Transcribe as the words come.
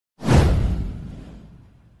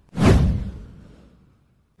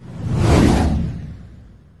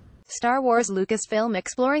Star Wars Lucasfilm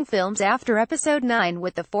exploring films after Episode 9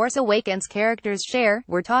 with The Force Awakens characters share.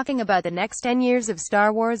 We're talking about the next 10 years of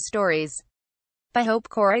Star Wars stories. By Hope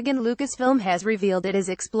Corrigan, Lucasfilm has revealed it is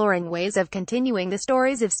exploring ways of continuing the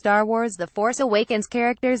stories of Star Wars The Force Awakens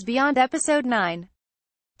characters beyond Episode 9.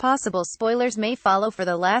 Possible spoilers may follow for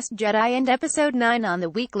The Last Jedi and Episode 9 on the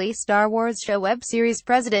weekly Star Wars show web series.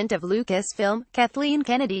 President of Lucasfilm, Kathleen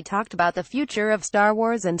Kennedy, talked about the future of Star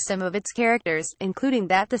Wars and some of its characters, including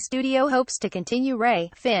that the studio hopes to continue Rey,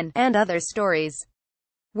 Finn, and other stories.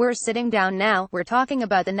 "We're sitting down now, we're talking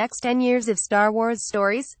about the next 10 years of Star Wars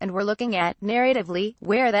stories, and we're looking at, narratively,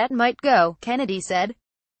 where that might go," Kennedy said.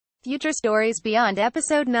 "Future stories beyond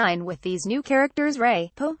Episode 9 with these new characters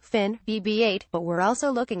Rey, Poe, Finn, BB-8, but we're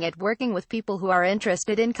also looking at working with people who are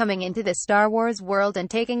interested in coming into the Star Wars world and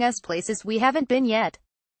taking us places we haven't been yet.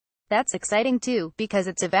 That's exciting too, because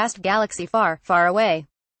it's a vast galaxy far, far away.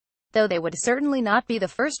 Though they would certainly not be the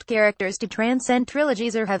first characters to transcend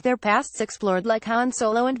trilogies or have their pasts explored like Han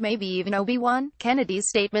Solo and maybe even Obi-Wan." Kennedy's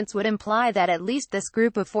statements would imply that at least this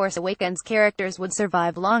group of Force Awakens characters would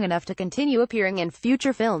survive long enough to continue appearing in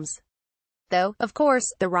future films. Though, of course,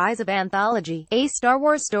 the rise of anthology, a Star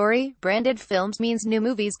Wars story, branded films means new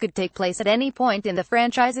movies could take place at any point in the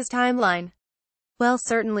franchise's timeline. We'll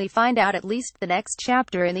certainly find out at least the next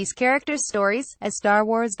chapter in these characters' stories, as Star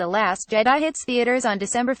Wars The Last Jedi hits theaters on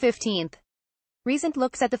December 15th. Recent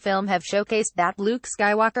looks at the film have showcased that Luke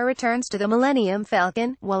Skywalker returns to the Millennium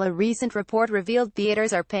Falcon, while a recent report revealed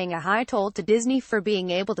theaters are paying a high toll to Disney for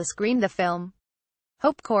being able to screen the film.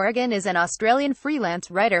 Hope Corrigan is an Australian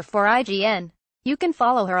freelance writer for IGN. You can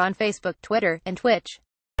follow her on Facebook, Twitter, and Twitch.